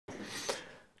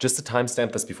Just to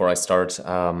timestamp this before I start,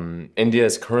 India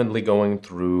is currently going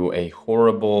through a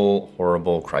horrible,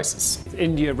 horrible crisis.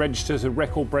 India registers a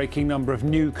record-breaking number of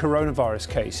new coronavirus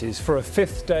cases for a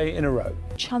fifth day in a row.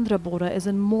 Chandra Bora is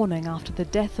in mourning after the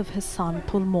death of his son,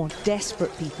 Pulmon.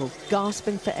 Desperate people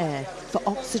gasping for air, for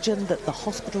oxygen that the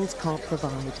hospitals can't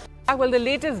provide. Well, the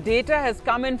latest data has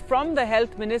come in from the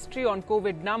Health Ministry on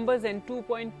COVID numbers, and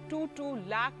 2.22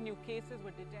 lakh new cases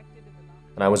were detected in the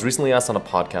last. And I was recently asked on a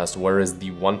podcast where is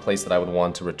the one place that I would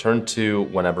want to return to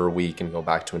whenever we can go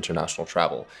back to international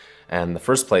travel. And the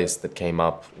first place that came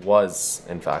up was,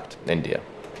 in fact, India.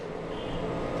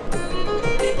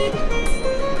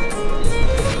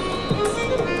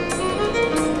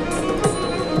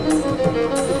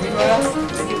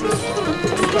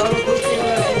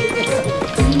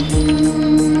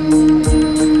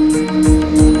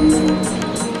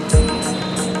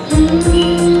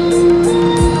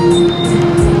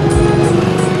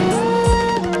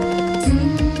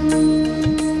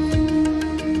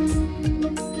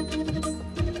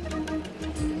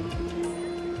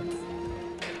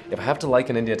 If I have to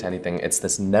liken India to anything, it's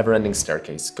this never-ending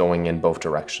staircase going in both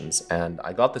directions. And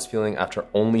I got this feeling after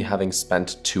only having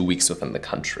spent 2 weeks within the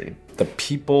country. The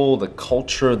people, the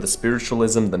culture, the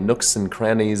spiritualism, the nooks and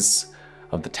crannies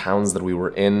of the towns that we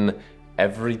were in,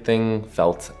 everything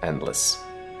felt endless.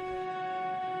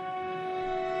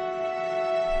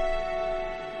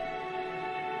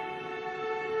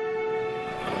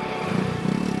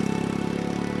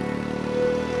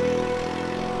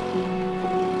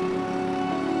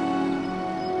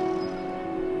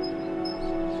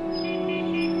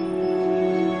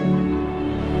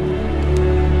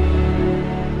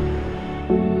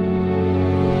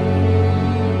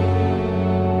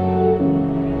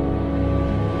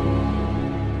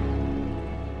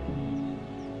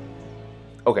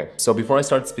 Okay, so before I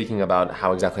start speaking about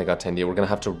how exactly I got to India, we're gonna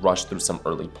have to rush through some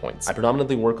early points. I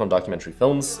predominantly work on documentary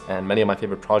films, and many of my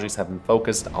favorite projects have been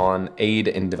focused on aid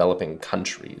in developing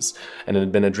countries. And it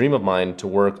had been a dream of mine to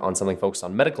work on something focused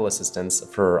on medical assistance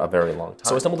for a very long time.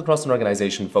 So I stumbled across an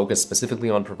organization focused specifically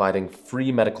on providing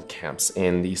free medical camps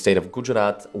in the state of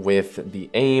Gujarat with the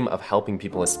aim of helping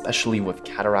people, especially with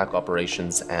cataract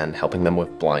operations and helping them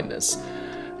with blindness.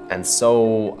 And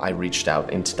so I reached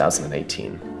out in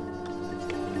 2018.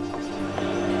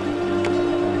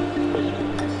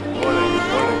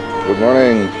 Good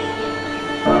morning.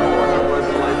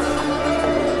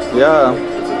 Yeah.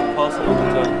 Is it possible to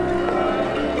tell?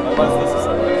 Why is this a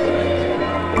second?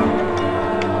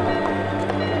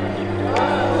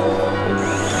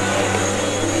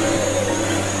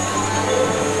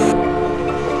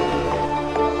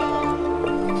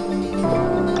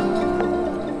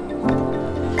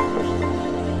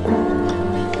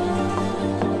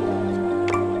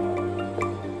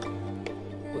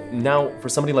 Now, for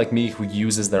somebody like me who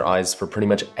uses their eyes for pretty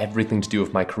much everything to do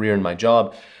with my career and my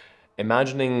job,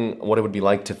 imagining what it would be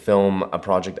like to film a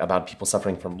project about people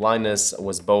suffering from blindness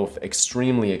was both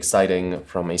extremely exciting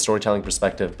from a storytelling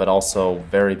perspective, but also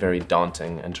very, very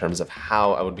daunting in terms of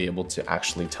how I would be able to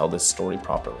actually tell this story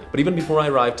properly. But even before I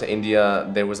arrived to India,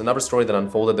 there was another story that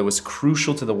unfolded that was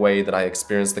crucial to the way that I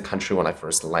experienced the country when I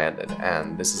first landed.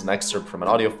 And this is an excerpt from an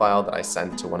audio file that I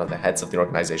sent to one of the heads of the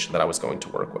organization that I was going to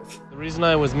work with. The reason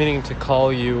I was meaning to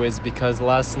call you is because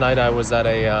last night I was at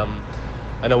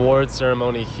an award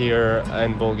ceremony here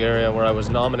in Bulgaria where I was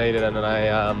nominated, and then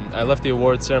I left the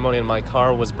award ceremony and my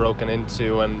car was broken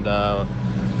into, and a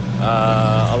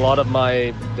lot of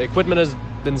my equipment has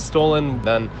been stolen.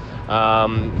 Then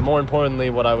more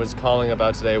importantly, what I was calling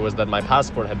about today was that my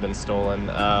passport had been stolen,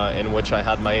 in which I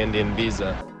had my Indian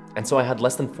visa. And so I had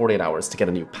less than 48 hours to get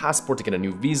a new passport, to get a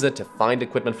new visa, to find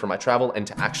equipment for my travel, and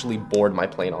to actually board my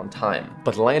plane on time.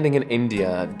 But landing in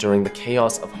India during the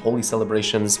chaos of holy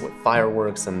celebrations with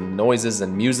fireworks and noises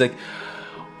and music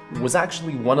was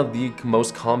actually one of the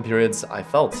most calm periods I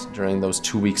felt during those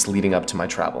 2 weeks leading up to my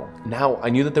travel. Now, I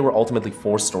knew that there were ultimately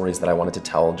 4 stories that I wanted to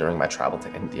tell during my travel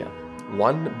to India.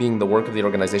 One being the work of the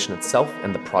organization itself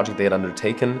and the project they had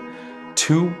undertaken.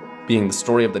 2, being the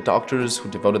story of the doctors who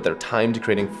devoted their time to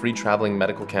creating free traveling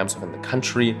medical camps within the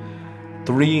country.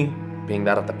 3, being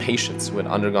that of the patients who had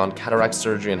undergone cataract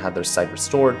surgery and had their sight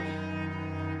restored.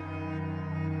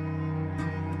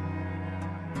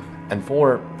 And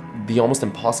 4, the almost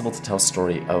impossible to tell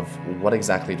story of what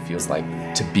exactly it feels like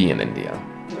to be in India.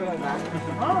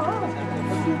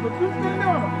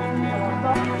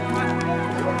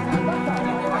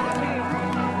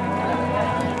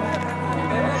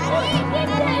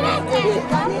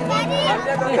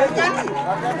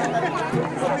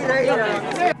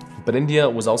 But India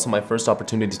was also my first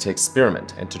opportunity to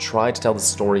experiment and to try to tell the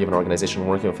story of an organization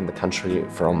working within the country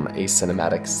from a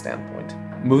cinematic standpoint.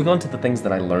 Moving on to the things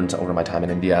that I learned over my time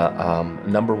in India,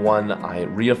 number one, I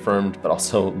reaffirmed but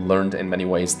also learned in many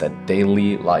ways that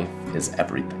daily life is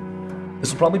everything.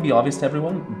 This will probably be obvious to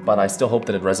everyone, but I still hope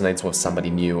that it resonates with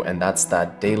somebody new, and that's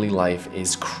that daily life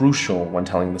is crucial when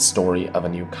telling the story of a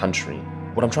new country.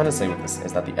 What I'm trying to say with this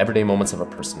is that the everyday moments of a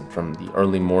person, from the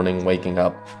early morning waking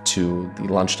up to the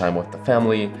lunchtime with the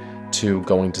family to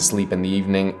going to sleep in the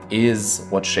evening, is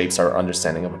what shapes our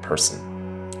understanding of a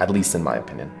person, at least in my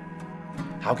opinion.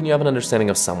 How can you have an understanding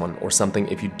of someone or something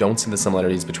if you don't see the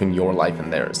similarities between your life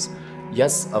and theirs?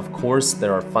 Yes, of course,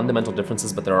 there are fundamental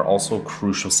differences, but there are also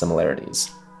crucial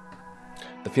similarities.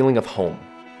 The feeling of home,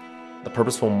 the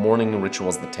purposeful morning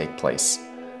rituals that take place,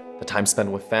 the time spent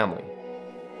with family,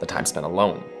 the time spent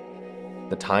alone,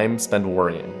 the time spent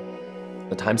worrying,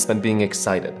 the time spent being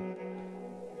excited.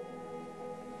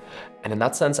 And in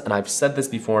that sense, and I've said this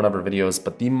before in other videos,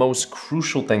 but the most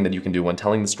crucial thing that you can do when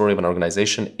telling the story of an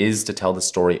organization is to tell the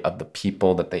story of the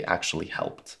people that they actually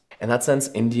helped. In that sense,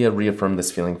 India reaffirmed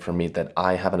this feeling for me that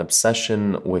I have an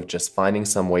obsession with just finding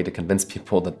some way to convince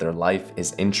people that their life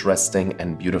is interesting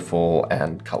and beautiful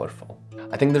and colorful.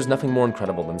 I think there's nothing more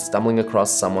incredible than stumbling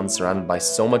across someone surrounded by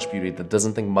so much beauty that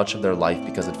doesn't think much of their life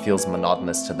because it feels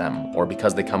monotonous to them or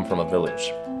because they come from a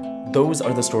village. Those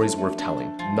are the stories worth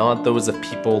telling, not those of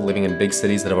people living in big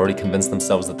cities that have already convinced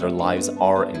themselves that their lives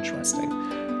are interesting.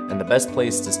 And the best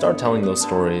place to start telling those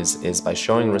stories is by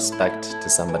showing respect to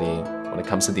somebody when it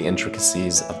comes to the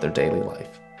intricacies of their daily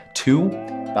life. 2,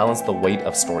 balance the weight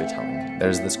of storytelling.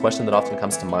 There's this question that often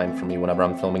comes to mind for me whenever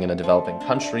I'm filming in a developing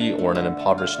country or in an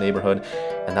impoverished neighborhood,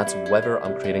 and that's whether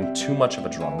I'm creating too much of a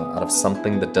drama out of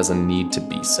something that doesn't need to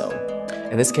be so.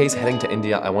 In this case, heading to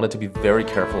India, I wanted to be very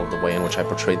careful of the way in which I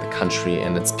portrayed the country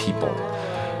and its people.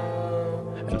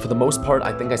 And for the most part,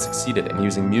 I think I succeeded in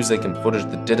using music and footage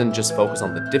that didn't just focus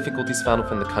on the difficulties found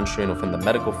within the country and within the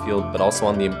medical field, but also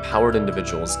on the empowered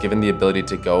individuals given the ability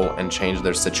to go and change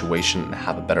their situation and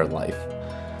have a better life.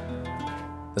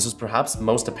 This was perhaps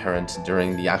most apparent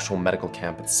during the actual medical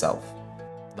camp itself.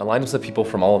 The lineups of people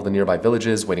from all of the nearby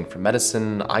villages waiting for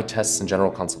medicine, eye tests, and general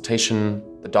consultation,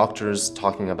 the doctors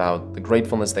talking about the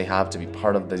gratefulness they have to be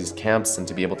part of these camps and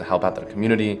to be able to help out their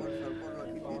community.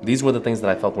 These were the things that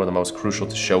I felt were the most crucial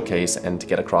to showcase and to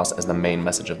get across as the main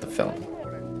message of the film.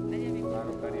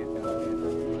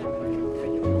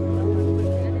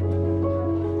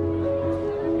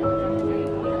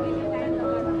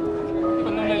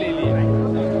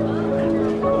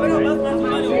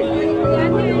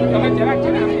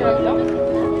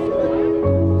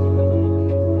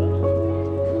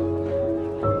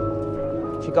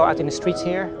 If you go out in the streets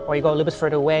here, or you go a little bit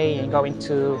further away and you go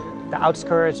into the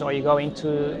outskirts, or you go into,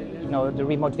 the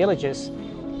remote villages,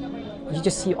 you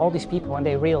just see all these people and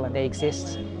they're real and they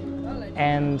exist.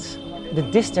 And the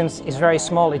distance is very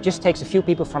small. It just takes a few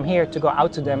people from here to go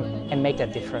out to them and make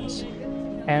that difference.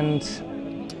 And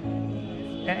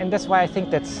that's why I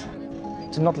think that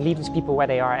to not leave these people where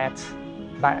they are at,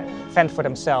 fend for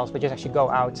themselves, but just actually go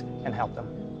out and help them.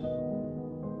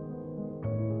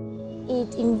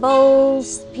 It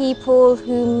involves people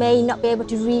who may not be able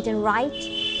to read and write,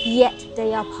 yet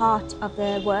they are part of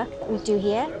the work that we do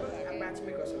here.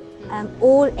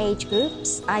 All age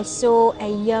groups. I saw a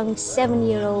young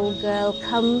 7-year-old girl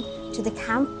come to the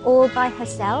camp all by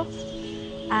herself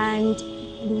and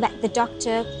met the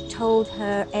doctor, told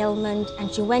her ailment, and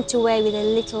she went away with a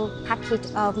little packet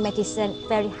of medicine,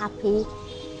 very happy.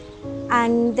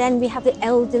 And then we have the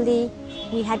elderly.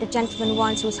 We had a gentleman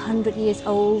once who was 100 years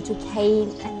old who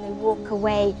came and they walk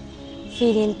away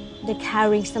feeling they're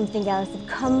carrying something else. They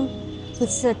come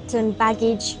with certain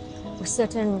baggage, with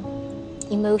certain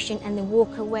emotion, and they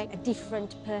walk away a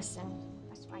different person.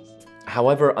 That's what I see.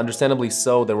 However, understandably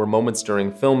so, there were moments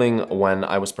during filming when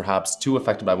I was perhaps too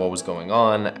affected by what was going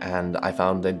on, and I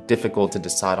found it difficult to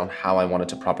decide on how I wanted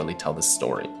to properly tell this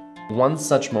story. One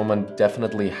such moment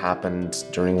definitely happened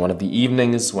during one of the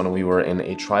evenings when we were in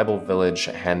a tribal village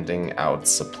handing out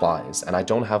supplies. And I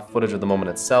don't have footage of the moment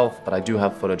itself, but I do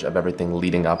have footage of everything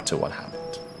leading up to what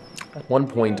happened. At one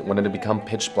point, when it had become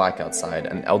pitch black outside,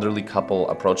 an elderly couple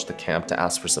approached the camp to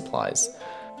ask for supplies.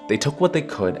 They took what they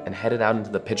could and headed out into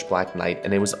the pitch black night,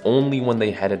 and it was only when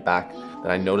they headed back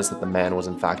that I noticed that the man was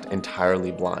in fact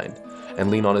entirely blind and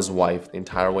leaned on his wife the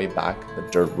entire way back the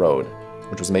dirt road,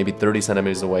 which was maybe 30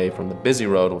 centimeters away from the busy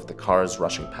road with the cars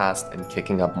rushing past and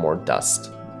kicking up more dust.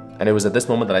 And it was at this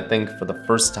moment that I think for the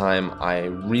first time I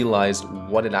realized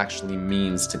what it actually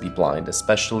means to be blind,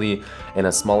 especially in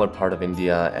a smaller part of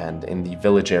India and in the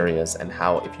village areas, and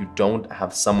how if you don't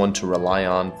have someone to rely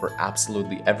on for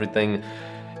absolutely everything,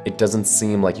 it doesn't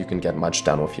seem like you can get much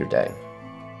done with your day.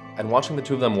 And watching the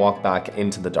two of them walk back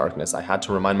into the darkness, I had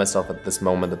to remind myself at this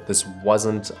moment that this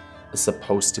wasn't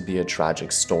supposed to be a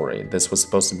tragic story. This was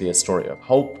supposed to be a story of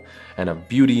hope and of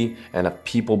beauty and of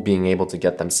people being able to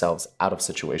get themselves out of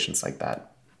situations like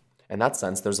that. In that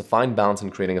sense, there's a fine balance in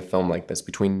creating a film like this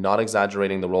between not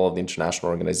exaggerating the role of the international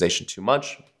organization too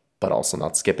much, but also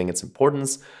not skipping its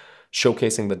importance,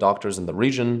 showcasing the doctors in the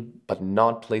region, but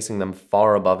not placing them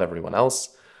far above everyone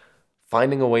else,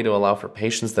 finding a way to allow for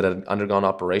patients that had undergone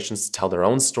operations to tell their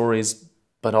own stories,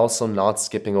 but also not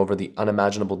skipping over the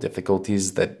unimaginable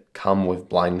difficulties that come with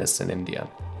blindness in India.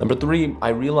 Number 3, I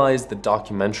realized that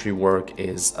documentary work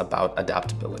is about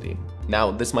adaptability.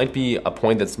 Now, this might be a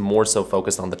point that's more so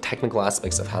focused on the technical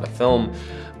aspects of how to film,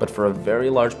 but for a very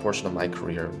large portion of my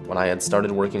career, when I had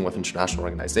started working with international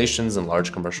organizations and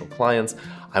large commercial clients,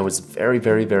 I was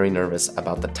very nervous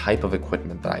about the type of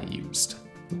equipment that I used.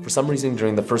 For some reason,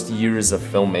 during the first years of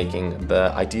filmmaking,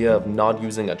 the idea of not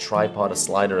using a tripod, a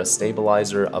slider, a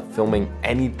stabilizer, of filming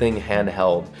anything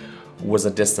handheld was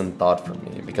a distant thought for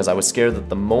me, because I was scared that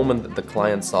the moment that the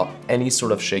client saw any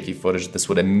sort of shaky footage, this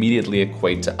would immediately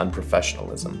equate to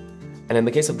unprofessionalism. And in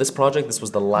the case of this project, this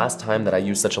was the last time that I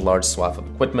used such a large swath of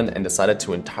equipment and decided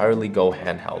to entirely go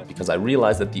handheld, because I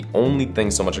realized that the only thing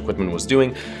so much equipment was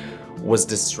doing was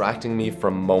distracting me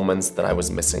from moments that I was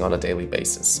missing on a daily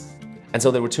basis. And so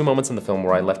there were 2 moments in the film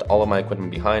where I left all of my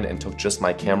equipment behind and took just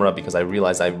my camera because I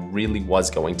realized I really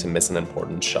was going to miss an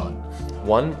important shot.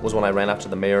 One was when I ran after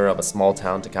the mayor of a small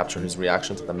town to capture his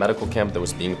reaction to the medical camp that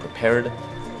was being prepared,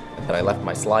 and then I left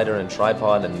my slider and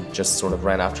tripod and just sort of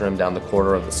ran after him down the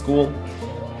corridor of the school.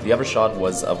 The other shot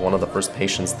was of one of the first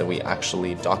patients that we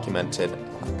actually documented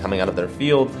coming out of their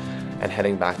field and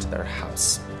heading back to their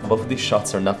house. Both of these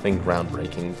shots are nothing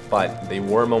groundbreaking, but they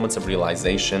were moments of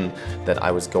realization that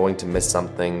I was going to miss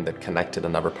something that connected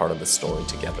another part of the story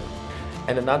together.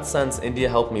 And in that sense, India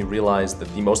helped me realize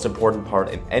that the most important part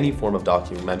in any form of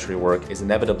documentary work is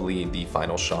inevitably the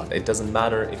final shot. It doesn't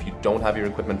matter if you don't have your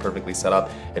equipment perfectly set up,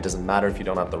 it doesn't matter if you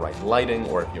don't have the right lighting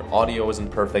or if your audio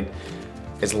isn't perfect.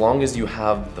 As long as you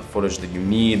have the footage that you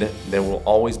need, there will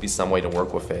always be some way to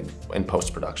work with it in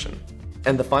post-production.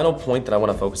 And the final point that I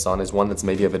want to focus on is one that's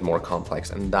maybe a bit more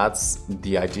complex, and that's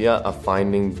the idea of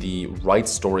finding the right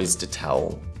stories to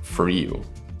tell for you.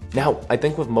 Now, I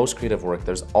think with most creative work,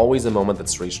 there's always a moment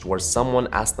that's reached where someone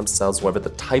asks themselves whether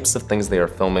the types of things they are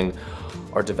filming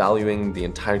are devaluing the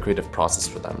entire creative process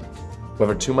for them.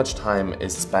 Whether too much time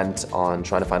is spent on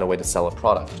trying to find a way to sell a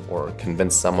product, or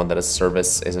convince someone that a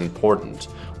service is important,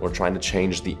 or trying to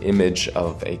change the image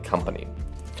of a company.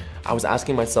 I was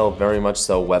asking myself very much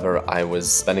so whether I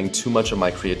was spending too much of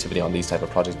my creativity on these type of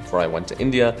projects before I went to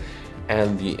India,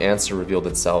 and the answer revealed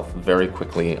itself very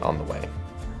quickly on the way.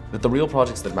 That the real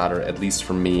projects that matter, at least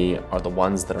for me, are the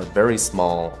ones that are very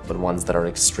small, but ones that are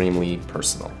extremely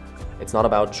personal. It's not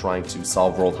about trying to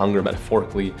solve world hunger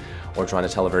metaphorically, or trying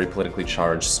to tell a very politically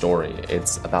charged story.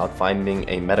 It's about finding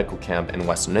a medical camp in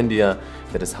Western India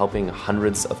that is helping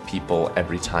hundreds of people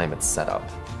every time it's set up.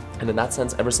 And in that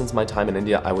sense, ever since my time in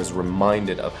India, I was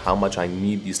reminded of how much I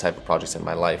need these type of projects in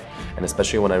my life. And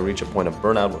especially when I reach a point of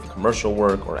burnout with commercial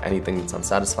work or anything that's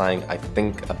unsatisfying, I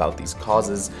think about these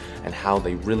causes and how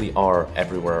they really are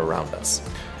everywhere around us.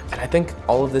 And I think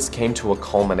all of this came to a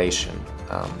culmination.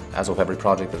 As with every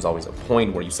project, there's always a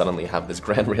point where you suddenly have this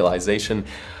grand realization.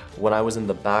 When I was in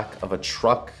the back of a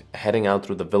truck heading out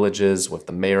through the villages with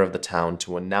the mayor of the town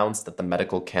to announce that the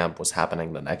medical camp was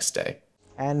happening the next day.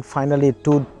 And finally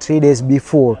 2-3 days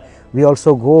before, we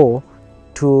also go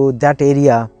to that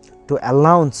area to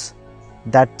announce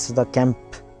that the camp,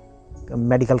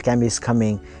 medical camp is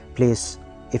coming. Please,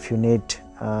 if you need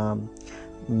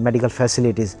medical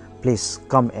facilities, please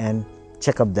come and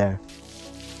check up there.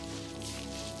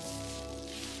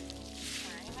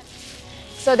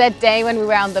 So that day when we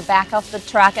were on the back of the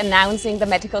truck announcing the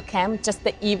medical camp, just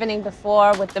the evening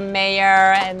before with the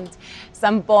mayor and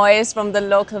some boys from the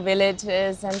local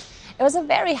villages, and it was a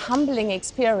very humbling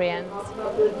experience.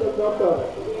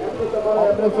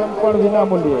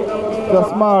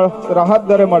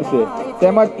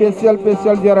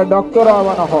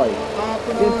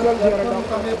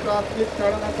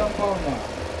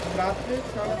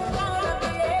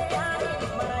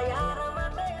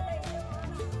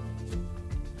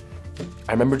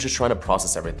 I remember just trying to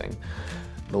process everything.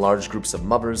 The large groups of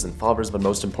mothers and fathers, but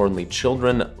most importantly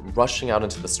children, rushing out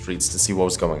into the streets to see what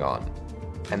was going on.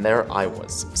 And there I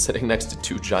was, sitting next to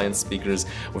two giant speakers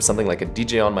with something like a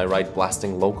DJ on my right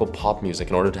blasting local pop music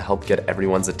in order to help get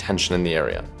everyone's attention in the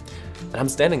area. And I'm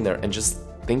standing there and just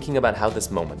thinking about how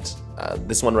this moment,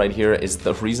 this one right here, is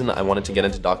the reason I wanted to get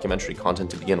into documentary content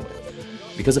to begin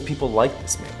with. Because of people like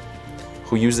this man,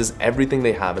 who uses everything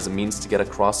they have as a means to get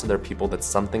across to their people that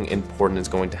something important is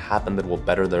going to happen that will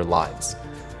better their lives.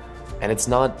 And it's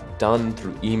not done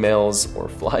through emails or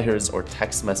flyers or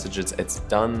text messages, it's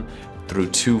done through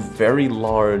two very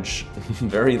large,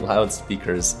 very loud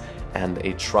speakers and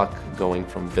a truck going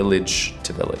from village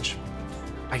to village.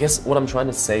 I guess what I'm trying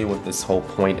to say with this whole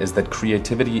point is that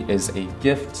creativity is a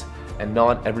gift, and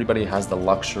not everybody has the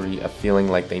luxury of feeling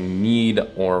like they need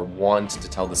or want to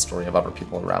tell the story of other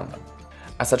people around them.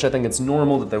 As such, I think it's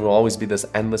normal that there will always be this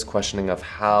endless questioning of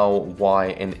how, why,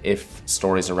 and if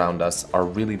stories around us are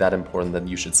really that important that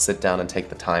you should sit down and take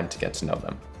the time to get to know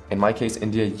them. In my case,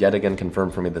 India yet again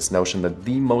confirmed for me this notion that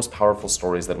the most powerful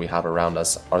stories that we have around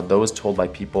us are those told by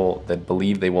people that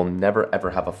believe they will never ever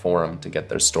have a forum to get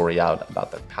their story out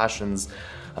about their passions,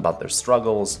 about their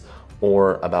struggles,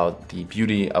 or about the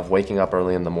beauty of waking up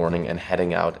early in the morning and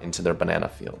heading out into their banana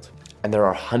field. And there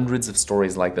are hundreds of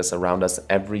stories like this around us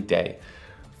every day.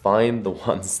 Find the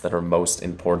ones that are most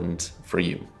important for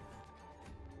you.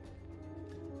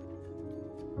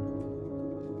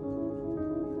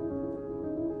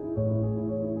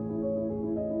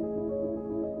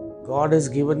 God has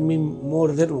given me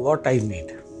more than what I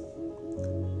need.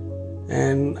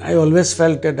 And I always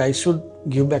felt that I should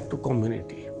give back to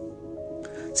community.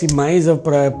 See, mine is a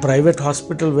private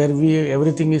hospital where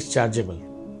everything is chargeable.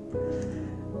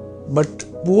 But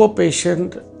poor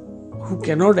patient who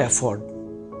cannot afford,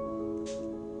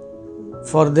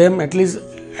 for them at least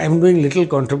I am doing little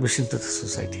contribution to the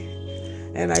society.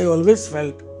 And I always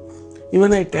felt,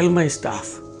 even I tell my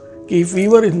staff, if we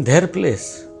were in their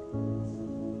place,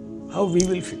 how we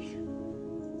will feel.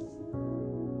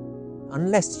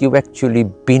 Unless you've actually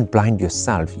been blind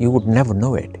yourself, you would never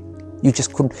know it. You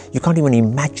just couldn't, you can't even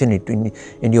imagine it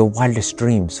in your wildest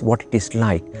dreams, what it is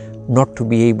like not to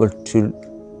be able to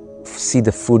see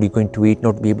the food you're going to eat,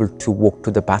 not to be able to walk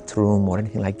to the bathroom or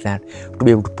anything like that, to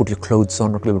be able to put your clothes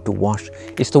on, not to be able to wash.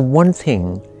 It's the one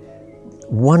thing,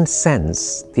 one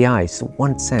sense, the eyes,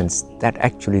 one sense that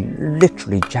actually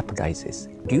literally jeopardizes.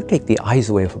 Do you take the eyes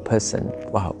away of a person?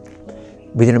 Wow.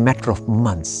 Within a matter of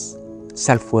months,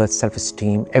 self-worth,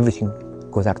 self-esteem, everything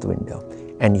goes out the window.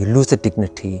 And you lose the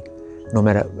dignity, no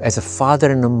matter, as a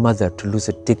father and a mother, to lose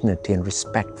the dignity and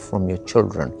respect from your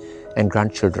children and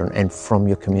grandchildren and from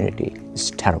your community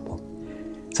is terrible.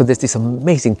 So there's this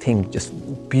amazing thing, just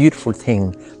beautiful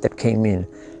thing that came in,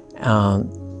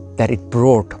 that it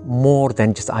brought more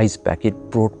than just eyes back. It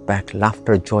brought back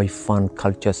laughter, joy, fun,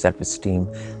 culture, self-esteem,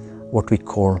 what we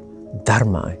call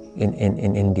dharma in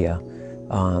India,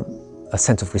 a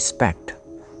sense of respect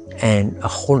and a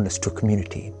wholeness to a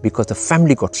community, because the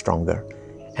family got stronger,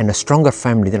 and a stronger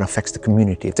family then affects the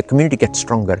community. If the community gets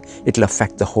stronger, it'll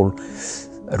affect the whole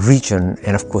region,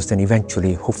 and of course then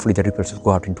eventually, hopefully the ripples will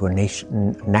go out into a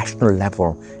national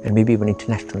level and maybe even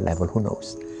international level, who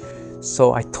knows.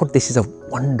 So I thought this is a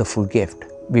wonderful gift.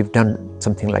 We've done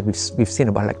something like, we've seen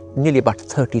about nearly about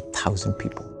 30,000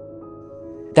 people.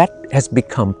 That has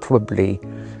become probably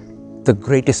the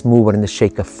greatest mover and the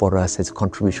shaker for us as a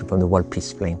contribution from the World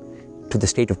Peace Flame to the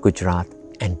state of Gujarat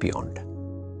and beyond.